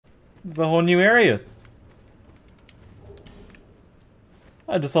It's a whole new area.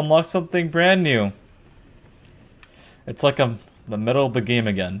 I just unlocked something brand new. It's like I'm in the middle of the game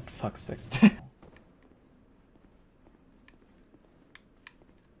again. Fuck's sake.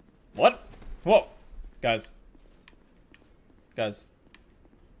 What? Whoa. Guys. Guys.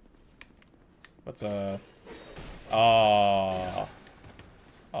 What's Oh,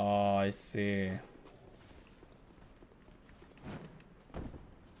 I see.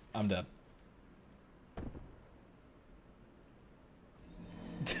 I'm dead.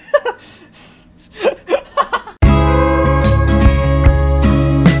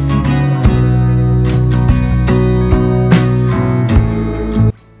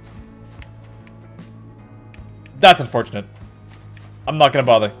 That's unfortunate. I'm not gonna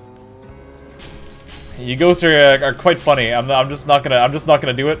bother. You ghosts are quite funny. I'm just not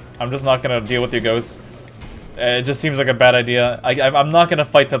gonna do it. I'm just not gonna deal with your ghosts. It just seems like a bad idea. I'm not gonna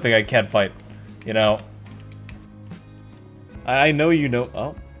fight something I can't fight. You know. I know you know.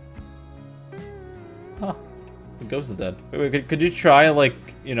 Oh. Huh. The ghost is dead. Wait, could you try, like,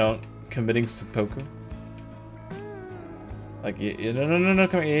 you know, committing seppuku? Like, no,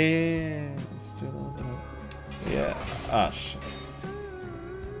 come here. Yeah. Just do a little bit of... Yeah. Ah, shit.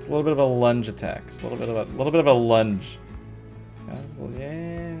 It's a little bit of a lunge attack. Just a little bit of a lunge. Yeah, just a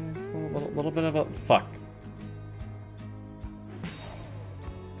little bit of a... Fuck.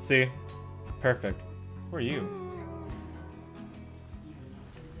 See? Perfect. Who are you?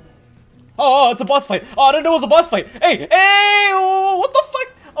 Oh, it's a boss fight! Oh, I didn't know it was a boss fight! Hey! Hey! What the fuck?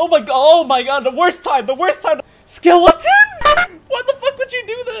 Oh my god, the worst time! Skeletons?! What the fuck would you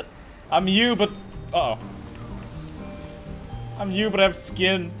do that? I'm you, but... Uh-oh. I'm you, but I have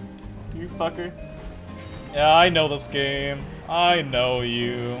skin. You fucker. Yeah, I know this game. I know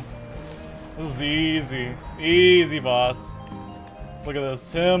you. This is easy. Easy, boss. Look at this.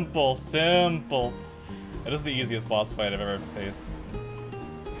 Simple. It is the easiest boss fight I've ever faced.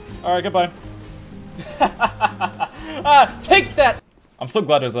 Alright, goodbye. Ah, take that! I'm so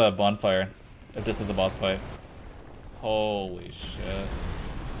glad there's a bonfire if this is a boss fight. Holy shit.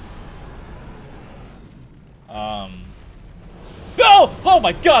 Go! Oh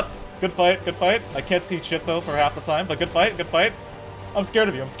my god! Good fight. I can't see shit though for half the time, but good fight. I'm scared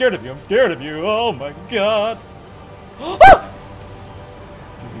of you. Oh my god.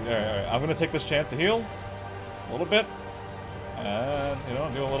 Alright, I'm gonna take this chance to heal. Just a little bit. And, you know,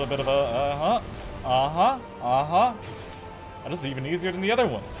 do a little bit of a, That is even easier than the other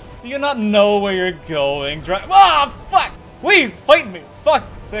one. Do you not know where you're going? Ah, fuck! Please, fight me! Fuck,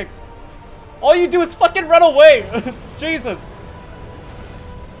 sakes. All you do is fucking run away! Jesus!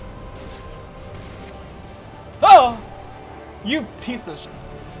 Oh! You piece of shit.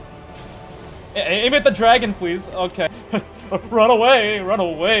 Aim at the dragon, please. Okay. Run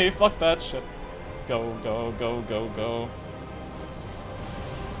away! Fuck that shit. Go.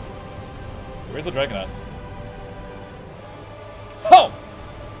 Where's the dragon at? Oh!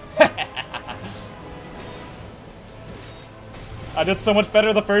 I did so much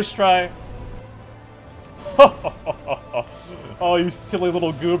better the first try. Oh, you silly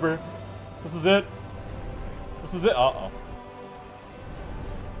little goober. This is it. Uh-oh.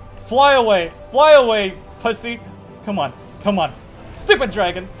 Fly away, pussy. Come on. Stupid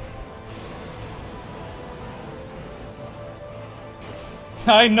dragon.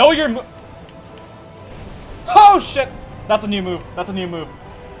 I know you're Oh shit! That's a new move.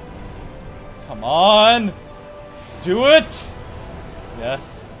 Come on! Do it!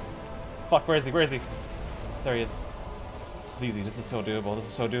 Yes. Fuck, where is he? There he is. This is easy. This is so doable.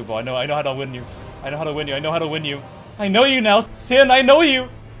 I know how to win you. I know you now. Sin, I know you!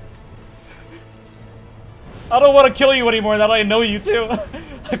 I don't want to kill you anymore now that I know you too.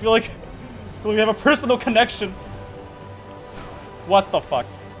 I feel like we have a personal connection. What the fuck?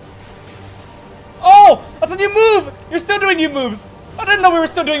 Oh! That's a new move! You're still doing new moves! I didn't know we were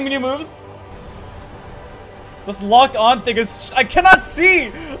still doing new moves! This lock-on thing is... I cannot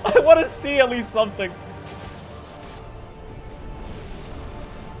see! I want to see at least something.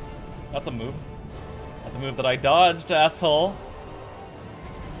 That's a move. That's a move that I dodged, asshole.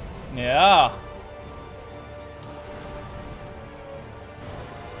 Yeah.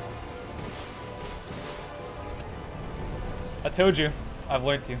 I told you. I've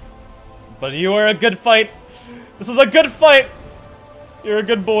learned to. But you are a good fight. This is a good fight. You're a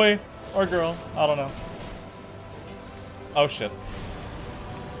good boy. Or girl. I don't know. Oh shit.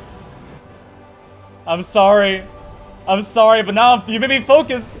 I'm sorry. But now you made me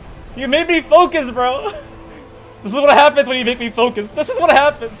focus. You made me focus, bro. This is what happens when you make me focus. This is what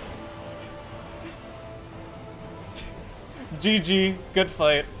happens. GG. Good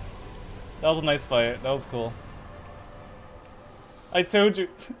fight. That was a nice fight. That was cool. I told you.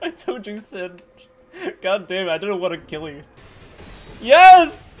 I told you, Sid. God damn it, I didn't want to kill you.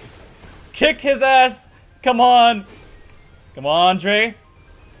 Yes! Kick his ass! Come on! Come on, Dre.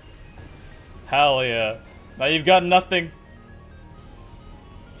 Hell yeah. Now you've got nothing.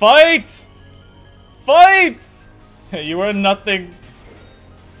 Fight! Fight! You were nothing.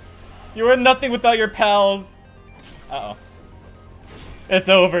 You were nothing without your pals. Uh-oh. It's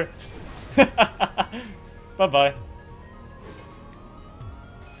over. Bye-bye.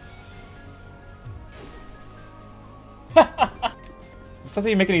 This doesn't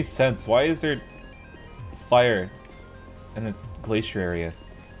even make any sense. Why is there fire in a glacier area?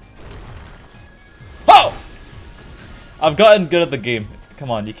 Oh! I've gotten good at the game. Come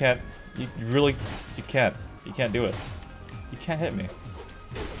on, you can't. You really. You can't. You can't do it. You can't hit me.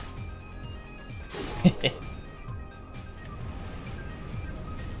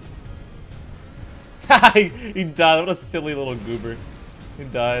 He died. What a silly little goober. He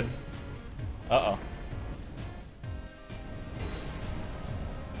died. Uh-oh.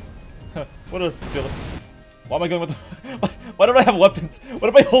 What a silly... Why am I going with... Why don't I have weapons? What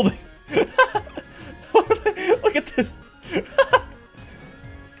am I holding? Look at this.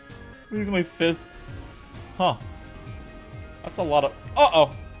 I'm using my fist. Huh. That's a lot of...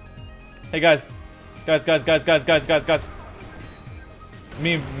 Uh-oh. Hey, guys. Guys.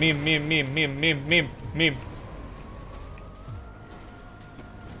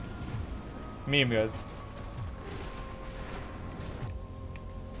 Meme, guys.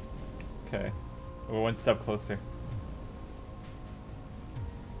 Okay. We're one step closer.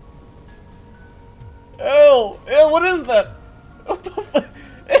 Ew! Ew, what is that? What the fuck?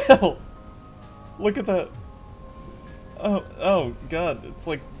 Ew! Look at that. Oh, God. It's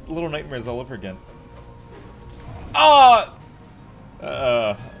like Little Nightmares all over again. Ah!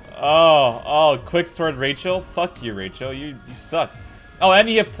 Oh, quick sword Rachel? Fuck you, Rachel. You suck. Oh, and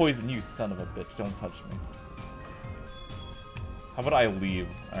you have poison, you son of a bitch. Don't touch me. How about I leave,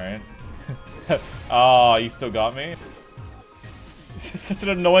 alright? Oh, you still got me? This is such an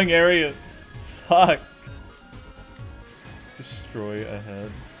annoying area. Fuck. Destroy ahead.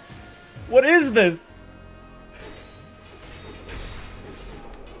 What is this?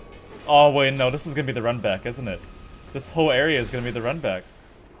 Oh, wait, no. This is gonna be the run back, isn't it? This whole area is gonna be the run back.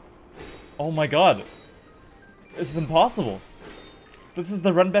 Oh my god. This is impossible. This is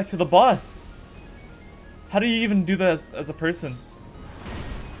the run back to the boss. How do you even do that as a person?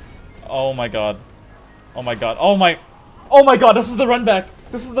 Oh my god. Oh my god. Oh my god, this is the run back.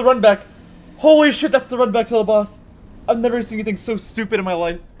 This is the run back. Holy shit, that's the run back to the boss. I've never seen anything so stupid in my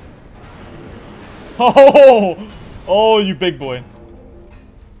life. Oh, you big boy.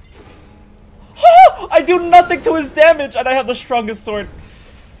 I do nothing to his damage, and I have the strongest sword.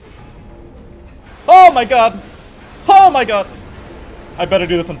 Oh my god. Oh my god. I better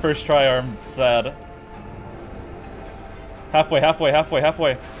do this on first try or I'm sad. Halfway.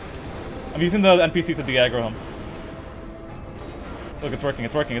 I'm using the NPCs to de-aggro him. Look, it's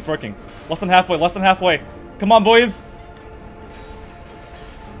working. Less than halfway. Come on, boys.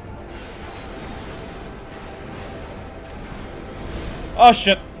 Oh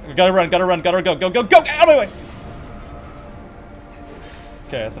shit. Gotta run, go, out of my way!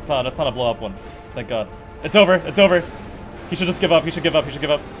 Okay, that's not a blow up one. Thank god. It's over. He should just give up,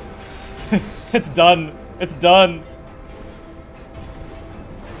 It's done.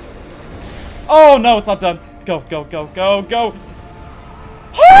 Oh no, it's not done. Go.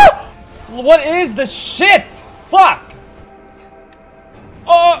 What is this shit? Fuck!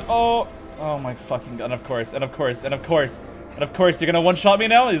 Oh my fucking god. And of course, you're gonna one-shot me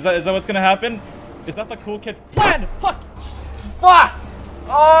now? Is that what's gonna happen? Is that the cool kid's plan? Fuck!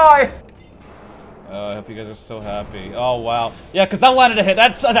 Oh, I hope you guys are so happy. Oh wow. Yeah, cause that landed a hit.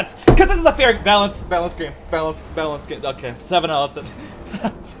 That's cause this is a fair balance game. Okay, 7 out of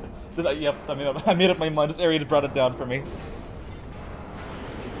 10. Yep, I made up my mind. This area just brought it down for me.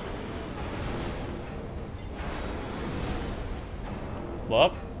 Blow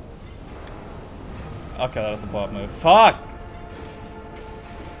up? Okay, that's a blow up move. Fuck!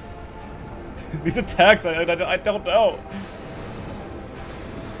 These attacks, I don't know.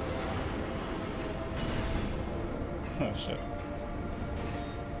 Oh shit.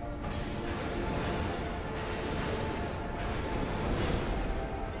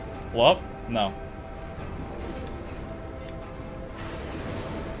 Blow up? No.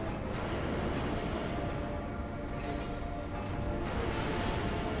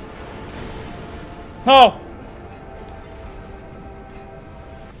 Oh!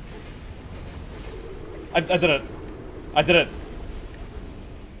 I did it.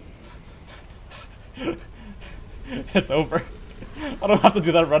 It's over. I don't have to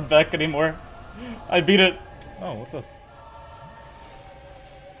do that run back anymore. I beat it. Oh, what's this?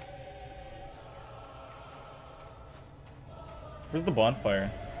 Where's the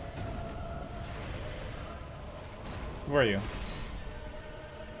bonfire? Where are you?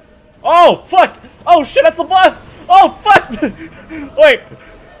 Oh, fuck! Oh, shit, that's the boss! Oh, fuck! Wait!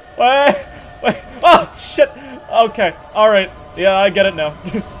 Wait! Oh, shit! Okay, alright. Yeah, I get it now.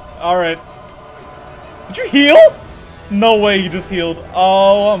 Alright. Did you heal? No way you just healed.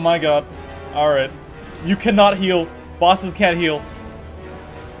 Oh my god. Alright. You cannot heal. Bosses can't heal.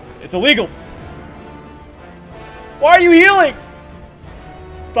 It's illegal. Why are you healing?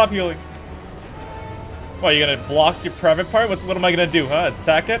 Stop healing. What, are you gonna block your private part? What am I gonna do, huh?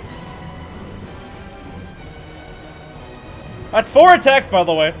 Attack it? That's 4 attacks, by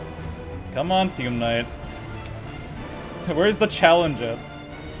the way. Come on, Fume Knight. Where's the challenge at?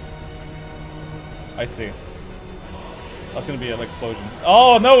 I see. That's gonna be an explosion.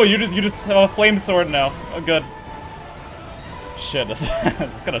 Oh no, you just have a flame sword now. Oh good. Shit, that's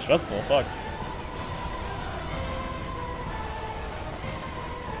kind of stressful. Fuck.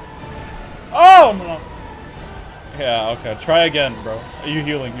 Oh no. Yeah, okay. Try again, bro. Are you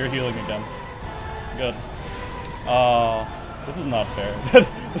healing? You're healing again. Good. This is not fair.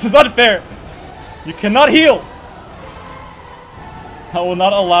 This is unfair. You cannot heal. I will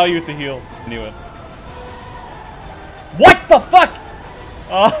not allow you to heal. Knew it. What the fuck?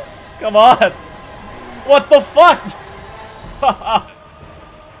 Oh, come on. What the fuck? Fuck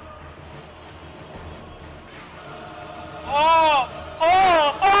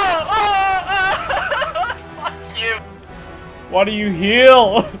you. Why do you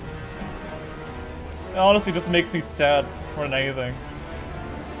heal? It honestly just makes me sad more than anything.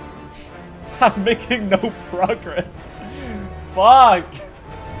 I'm making no progress. Fuck!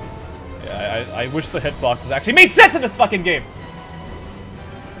 Yeah, I wish the hitboxes actually made sense in this fucking game!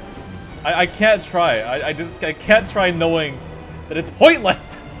 I can't try. I can't try knowing that it's pointless!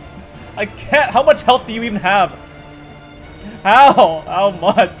 I can't. How much health do you even have? How? How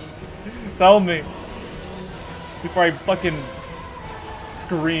much? Tell me. Before I fucking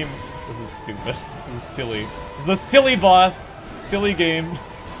scream. This is stupid. This is silly. This is a silly boss. Silly game.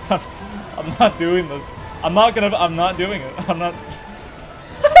 I'm not doing this. I'm not doing it. I'm not.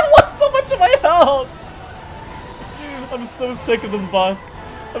 I lost so much of my health! I'm so sick of this boss.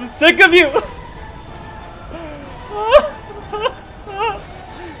 I'm sick of you!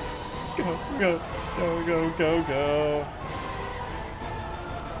 Go.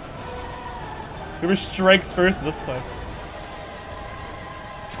 Whoever strikes first this time.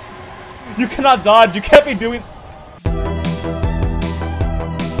 You cannot dodge. You can't be doing.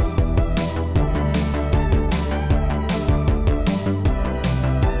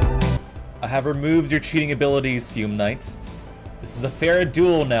 I have removed your cheating abilities, Fume Knight. This is a fair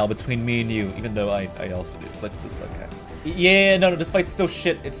duel now between me and you, even though I also do, but just okay. Yeah, no, this fight's still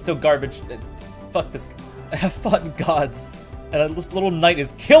shit. It's still garbage. Fuck this. I have fought gods, and this little knight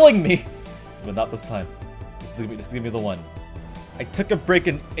is killing me. But not this time. This is gonna be the one. I took a break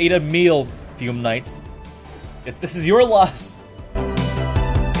and ate a meal, Fume Knight. This is your loss.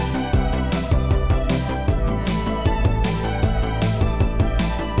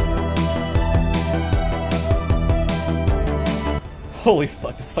 Holy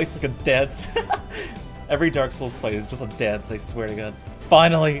fuck, this fight's like a dance. Every Dark Souls fight is just a dance, I swear to god.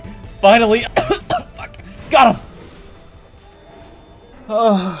 Finally! Fuck! Got him!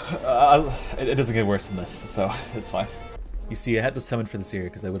 It doesn't get worse than this, so it's fine. You see, I had to summon for this area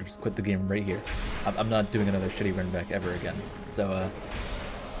because I would have just quit the game right here. I'm not doing another shitty run back ever again. So,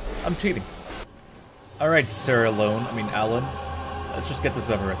 I'm cheating. Alright, Sir Alan. Let's just get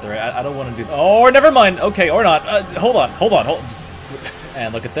this over with, alright? I don't want to do. Oh, never mind! Okay, or not. Hold on.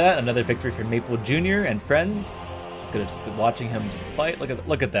 And look at that, another victory for Maple Jr. and friends. Just watching him just fight. Look at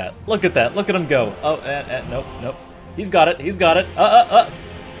that. Look at him go. Oh, nope. He's got it. He's like, oh,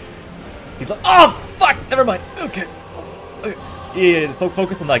 fuck, never mind. Okay. Yeah,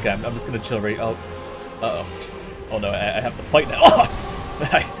 focus on that guy. I'm just gonna chill right. Oh, oh no, I have to fight now. Oh,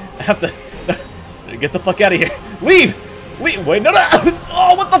 I have to get the fuck out of here. Leave. Wait, no.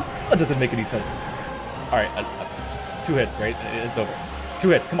 Oh, what the? That doesn't make any sense. All right, just 2 hits, right? It's over. 2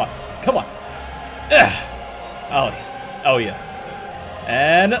 hits. Come on. Ugh. Oh yeah.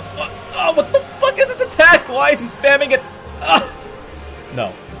 And oh, what the fuck is this attack? Why is he spamming it?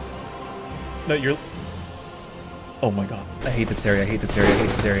 No, you're. Oh my god. I hate this area. I hate this.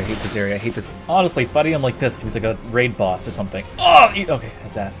 Honestly, fighting him like this, he was like a raid boss or something. Oh, okay,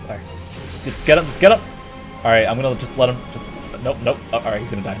 his ass. All right, just get him. All right, I'm gonna just let him. Nope. All right,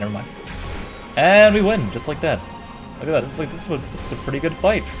 he's gonna die. Never mind. And we win, just like that. Look at that, this was a pretty good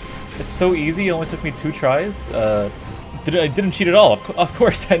fight. It's so easy, it only took me 2 tries. I didn't cheat at all, of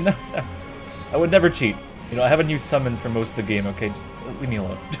course, I know. I would never cheat. You know, I haven't used summons for most of the game, okay? Just leave me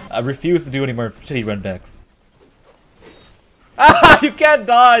alone. I refuse to do any more shitty runbacks. Ah, you can't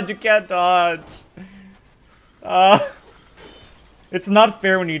dodge, you can't dodge. It's not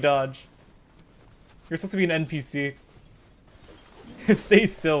fair when you dodge. You're supposed to be an NPC. Stay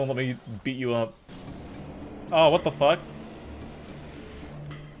still and let me beat you up. Oh, what the fuck?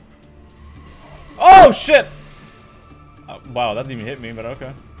 Oh, shit! Wow, that didn't even hit me, but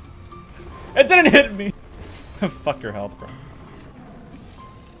okay. It didn't hit me! Fuck your health, bro.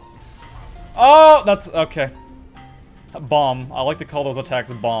 Oh, that's... okay. Bomb. I like to call those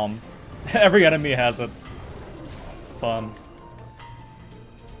attacks bomb. Every enemy has it. Fun.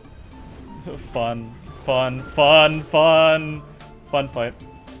 Fun. Fun. Fun. Fun. Fun fight.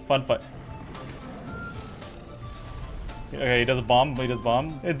 Fun fight. Okay, he does a bomb. He does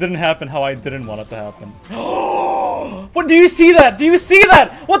bomb. It didn't happen how I didn't want it to happen. What? Do you see that? Do you see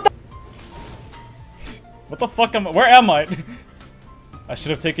that? What the? What the fuck am I? Where am I? I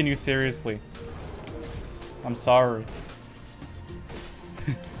should have taken you seriously. I'm sorry.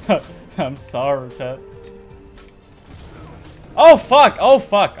 I'm sorry, pet. Oh fuck! Oh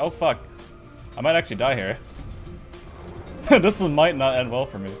fuck! Oh fuck! I might actually die here. This might not end well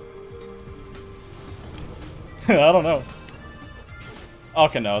for me. I don't know.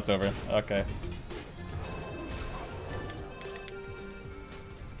 Okay, no, it's over. Okay.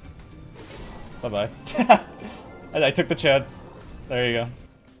 Bye-bye. I took the chance. There you go.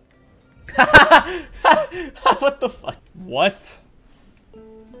 What the fuck? What?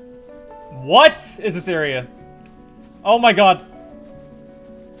 What is this area? Oh my god.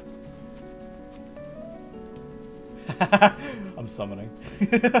 I'm summoning.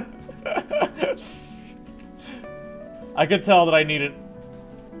 I could tell that I need it.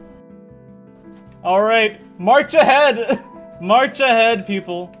 Alright, march ahead! March ahead,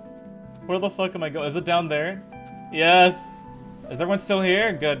 people. Where the fuck am I going? Is it down there? Yes. Is everyone still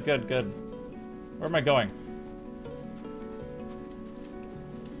here? Good, good, good. Where am I going?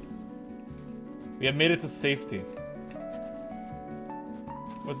 We have made it to safety.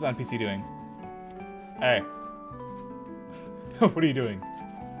 What's the NPC doing? Hey. What are you doing?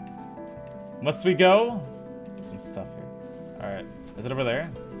 Must we go? There's some stuff here. Alright. Is it over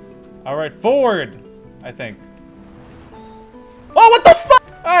there? Alright, forward! I think. Oh, what the fuck?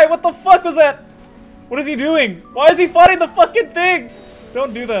 Alright, what the fuck was that? What is he doing? Why is he fighting the fucking thing?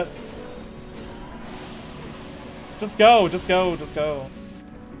 Don't do that. Just go, just go, just go.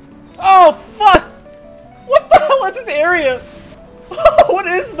 Oh, fuck! What the hell is this area? What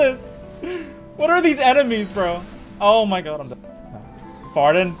is this? What are these enemies, bro? Oh my god, I'm done.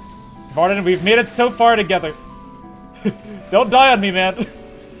 Varden. Varden, we've made it so far together. Don't die on me, man.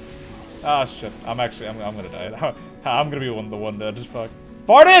 Ah, shit. I'm gonna die. I'm gonna be the one that just fuck.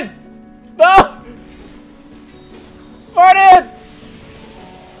 Varden! No! Varden!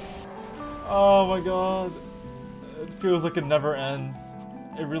 Oh my god. It feels like it never ends.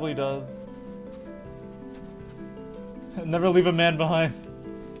 It really does. Never leave a man behind.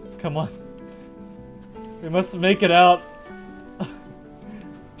 Come on. We must make it out.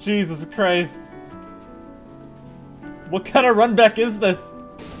 Jesus Christ. What kind of runback is this?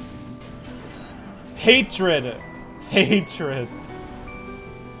 Hatred. Hatred.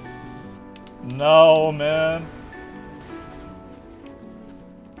 No, man.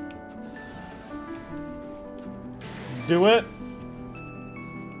 Do it.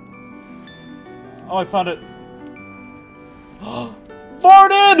 Oh, I found it.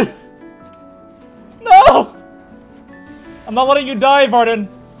 Varden! No! I'm not letting you die, Varden.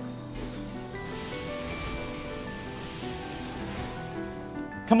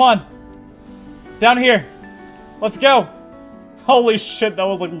 Come on. Down here. Let's go. Holy shit, that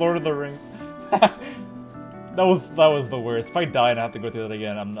was like Lord of the Rings. that was the worst. If I die and I have to go through that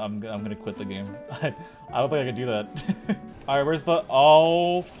again, I'm gonna quit the game. I don't think I can do that. Alright, where's the...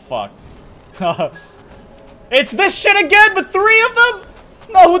 Oh, fuck. It's this shit again with 3 of them?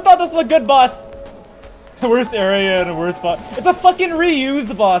 No, who thought this was a good boss? The worst area and the worst boss. It's a fucking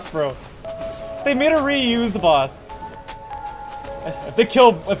reused boss, bro. They made a reused boss. If they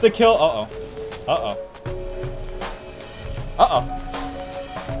kill, uh-oh. Uh-oh. Uh-oh.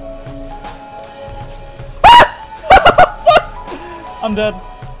 I'm dead.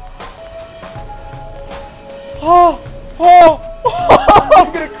 Oh! Oh!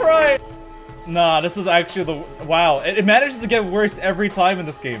 I'm gonna cry! Nah, this is actually the... Wow, it manages to get worse every time in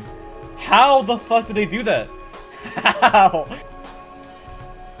this game. How the fuck did they do that? How?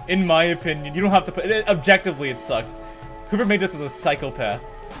 In my opinion, you don't have to put it, objectively it sucks. Whoever made this was a psychopath.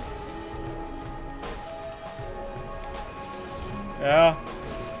 Yeah.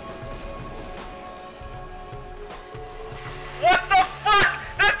 What the fuck?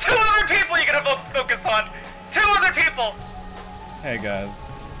 There's 2 other people you gotta focus on! 2 other people! Hey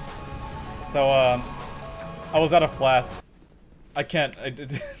guys. So, I was out of flask. I can't, I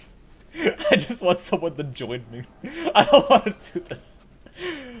just want someone to join me. I don't want to do this.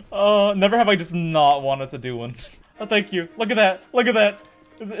 Never have I just not wanted to do one. Oh, thank you. Look at that. Look at that.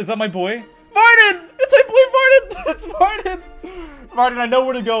 Is that my boy? Varden! It's my boy Varden! It's Varden! Varden, I know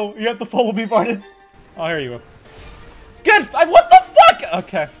where to go. You have to follow me, Varden. Oh, here you go. Good! What the fuck?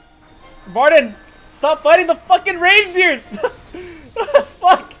 Okay. Varden! Stop fighting the fucking reindeers!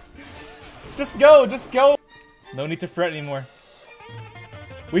 Fuck! Just go, just go. No need to fret anymore.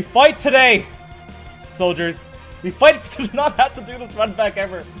 We fight today! Soldiers. We fight to not have to do this run back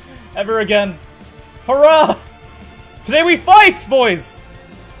ever. Ever again. Hurrah! Today we fight, boys!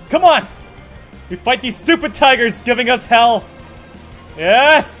 Come on! We fight these stupid tigers giving us hell!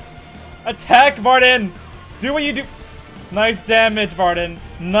 Yes! Attack, Varden! Do what you do. Nice damage, Varden.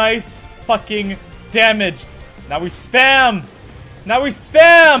 Nice fucking damage. Now we spam! Now we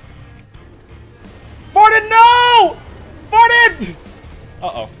spam! Varden, no! Varden!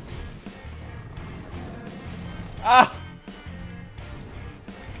 Uh-oh. Ah!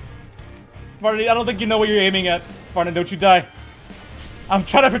 Varden, I don't think you know what you're aiming at. Varden, don't you die. I'm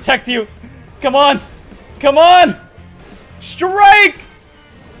trying to protect you. Come on! Come on! Strike!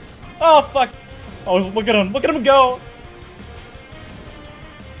 Oh, fuck. Oh, look at him. Look at him go.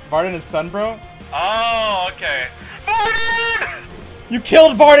 Varden is son, bro? Oh, okay. Varden! You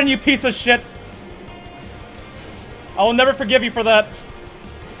killed Varden, you piece of shit. I will never forgive you for that.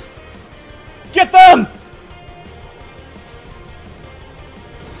 Get them!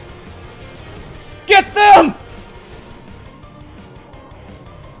 Get them!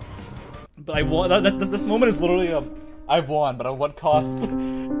 But I won. This moment is literally I've won, but at what cost?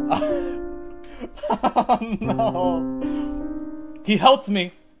 Oh, no. He helped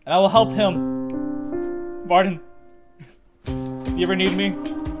me, and I will help him. Varden, if you ever need me,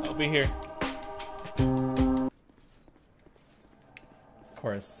 I'll be here. Of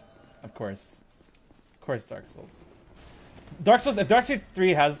course, of course, of course, Dark Souls. Dark Souls. If Dark Souls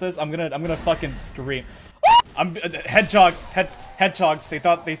 3 has this, I'm gonna fucking scream. I'm hedgehogs. Hedgehogs. They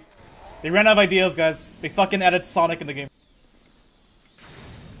thought they ran out of ideas, guys. They fucking added Sonic in the game.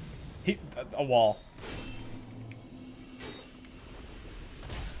 A wall.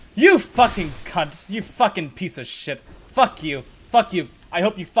 You fucking cunt. You fucking piece of shit. Fuck you. Fuck you. I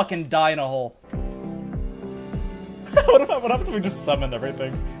hope you fucking die in a hole. What happens if we just summon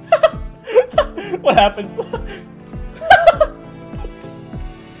everything? What happens?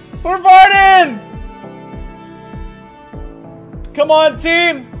 For Varden! Come on,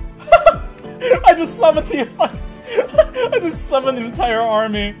 team! I just summoned I just summoned the entire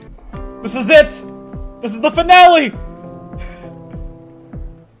army. This is it! This is the finale!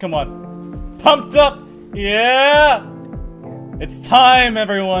 Come on. Pumped up! Yeah! It's time,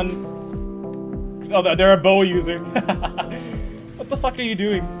 everyone! Oh, they're a bow user. What the fuck are you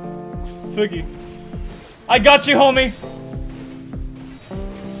doing? Twiggy. I got you, homie!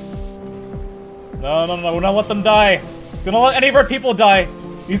 No, no, no, we're not let them die. Don't let any of our people die.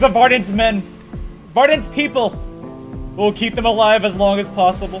 These are Varden's men. Varden's people. We'll keep them alive as long as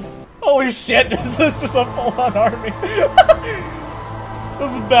possible. Holy shit, this is just a full-on army.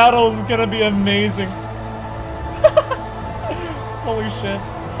 This battle is gonna be amazing. Holy shit.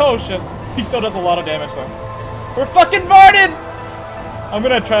 Oh shit. He still does a lot of damage though. We're fucking Varden! I'm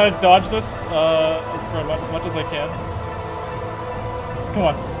gonna try to dodge this for as much as I can. Come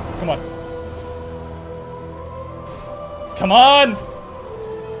on. Come on. Come on!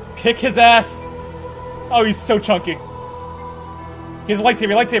 Kick his ass! Oh, he's so chunky. He has a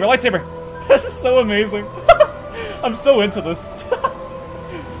lightsaber, lightsaber, lightsaber! This is so amazing. I'm so into this.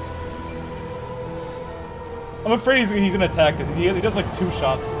 I'm afraid he's gonna attack because he does like 2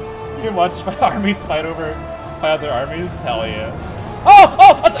 shots. You can watch armies fight other armies. Hell yeah! Oh!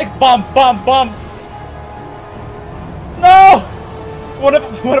 Oh! That's like bomb! Bomb! Bomb! No! One of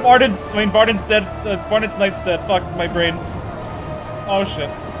Varden's dead. Varden's knight's dead. Fuck my brain. Oh shit!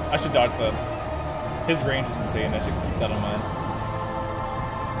 I should dodge that. His range is insane. I should keep that in mind.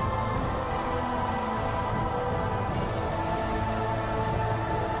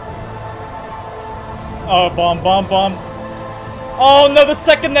 Oh, bomb, bomb, bomb. Oh no, the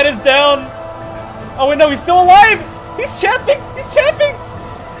second net is down. Oh wait, no, he's still alive. He's champing. He's champing.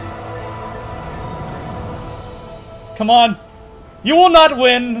 Come on. You will not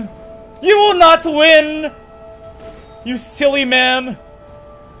win! You will not win! You silly man!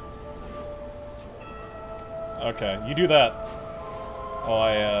 Okay, you do that. Oh,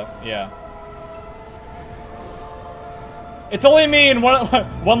 yeah. It's only me and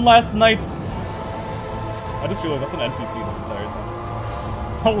one last night. I just realized that's an NPC this entire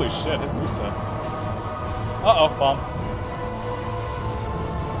time. Holy shit, his moveset. Uh-oh, bomb.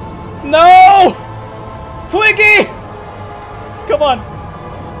 No! Twiggy! Come on.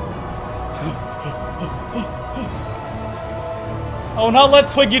 Oh, not let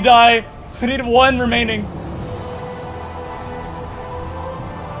Twiggy die. I need one remaining.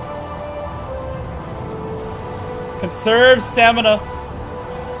 Conserve stamina.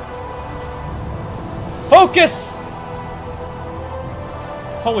 Focus!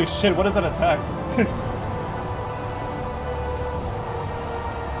 Holy shit, what is that attack?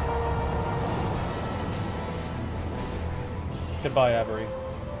 Goodbye, Avery.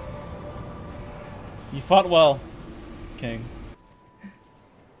 You fought well, King.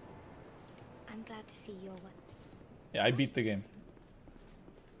 I'm glad to see you're one. Yeah, I beat the game.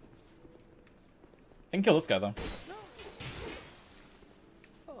 I can kill this guy, though.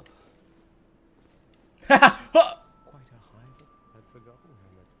 Quite a hive. I'd forgotten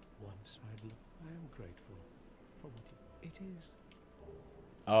how much once I'd loved. I am grateful for what it is.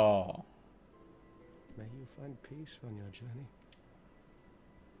 Oh. May you find peace on your journey.